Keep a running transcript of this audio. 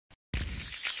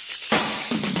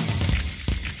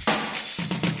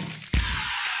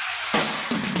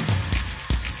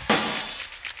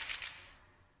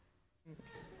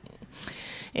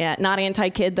Yeah, not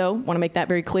anti-kid though, want to make that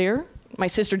very clear. My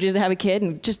sister did have a kid,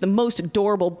 and just the most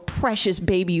adorable, precious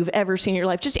baby you've ever seen in your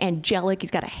life. Just angelic.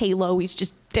 He's got a halo.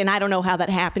 And I don't know how that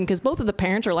happened, because both of the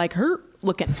parents are like her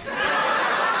looking.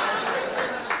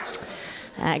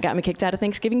 That got me kicked out of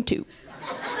Thanksgiving too.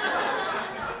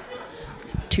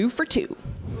 2 for 2.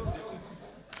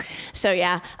 So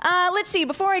yeah, let's see.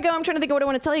 Before I go, I'm trying to think of what I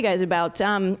want to tell you guys about.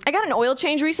 I got an oil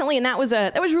change recently, and that was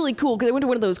really cool, because I went to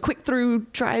one of those quick through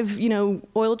drive,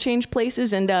 oil change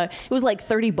places, and it was like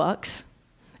 $30.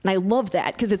 And I love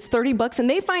that, because it's $30, and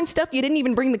they find stuff you didn't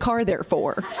even bring the car there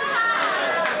for.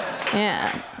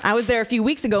 Yeah, I was there a few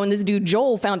weeks ago, and this dude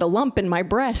Joel found a lump in my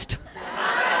breast.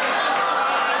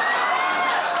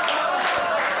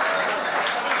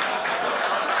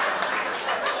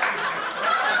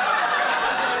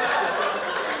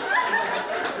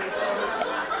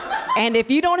 And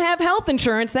if you don't have health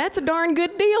insurance, that's a darn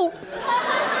good deal.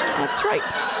 That's right.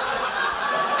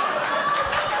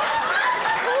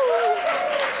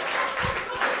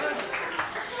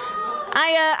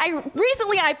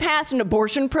 Recently I passed an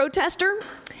abortion protester,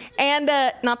 and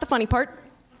not the funny part.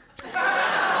 They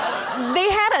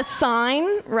had a sign,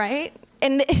 right?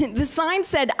 And the sign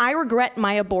said, "I regret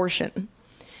my abortion."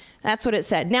 That's what it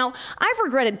said. Now, I've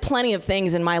regretted plenty of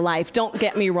things in my life, don't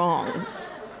get me wrong.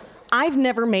 I've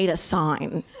never made a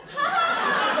sign.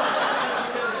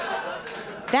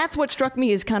 That's what struck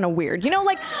me as kind of weird.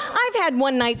 I've had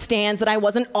one-night stands that I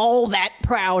wasn't all that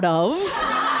proud of.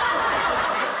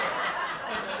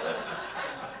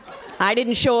 I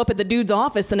didn't show up at the dude's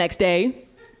office the next day.